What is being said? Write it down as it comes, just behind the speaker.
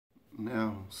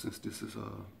Now, since this is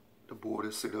the board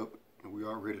is set up and we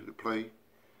are ready to play,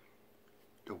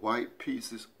 the white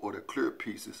pieces or the clear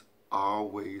pieces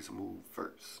always move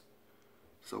first.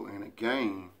 So in a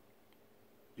game,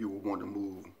 you will want to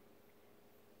move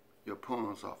your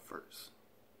pawns off first.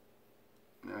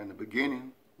 Now in the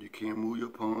beginning, you can move your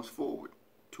pawns forward,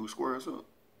 2 squares up.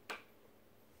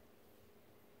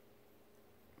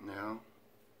 Now,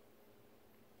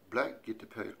 black get to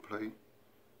play.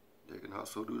 They can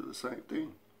also do the same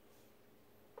thing.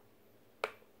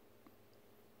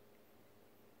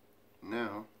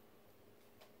 Now,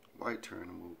 white turn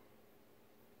to move.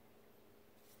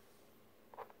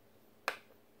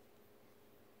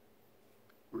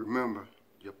 Remember,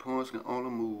 your pawns can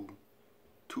only move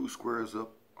 2 squares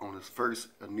up on his first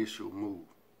initial move.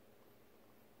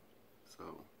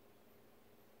 So,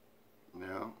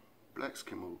 now, blacks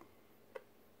can move.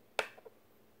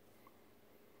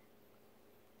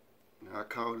 Now I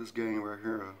call this game right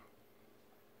here,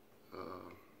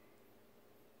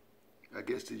 I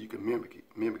guess that you can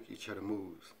mimic each other's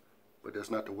moves, but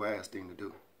that's not the wise thing to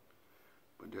do.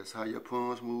 But that's how your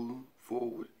pawns move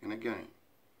forward in a game.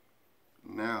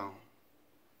 Now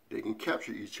they can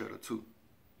capture each other too.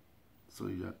 So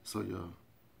the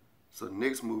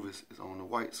next move is on the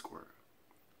white square.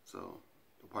 So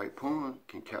the white pawn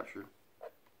can capture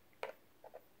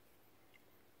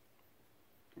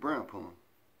the brown pawn.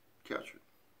 Captured.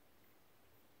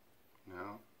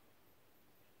 Now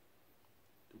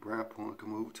the brown pawn can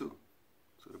move too.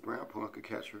 So the brown pawn could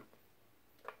capture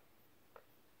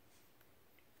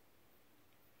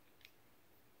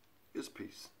this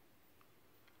piece.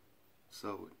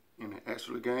 So in the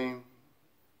actual game,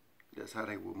 that's how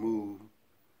they will move,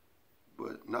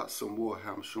 but not some more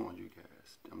how I'm showing you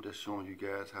guys. I'm just showing you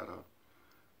guys how to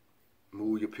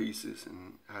move your pieces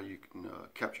and how you can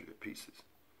capture your pieces.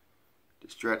 The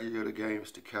strategy of the game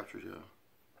is to capture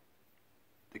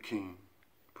the king,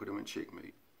 put him in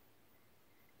checkmate.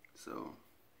 So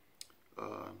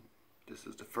this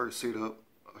is the first setup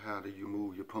of how do you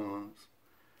move your pawns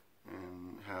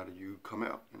and how do you come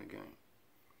out in the game.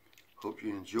 Hope you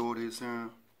enjoy this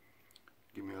here.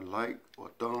 Give me a like or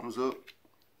a thumbs up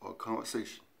or a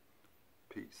conversation.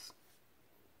 Peace.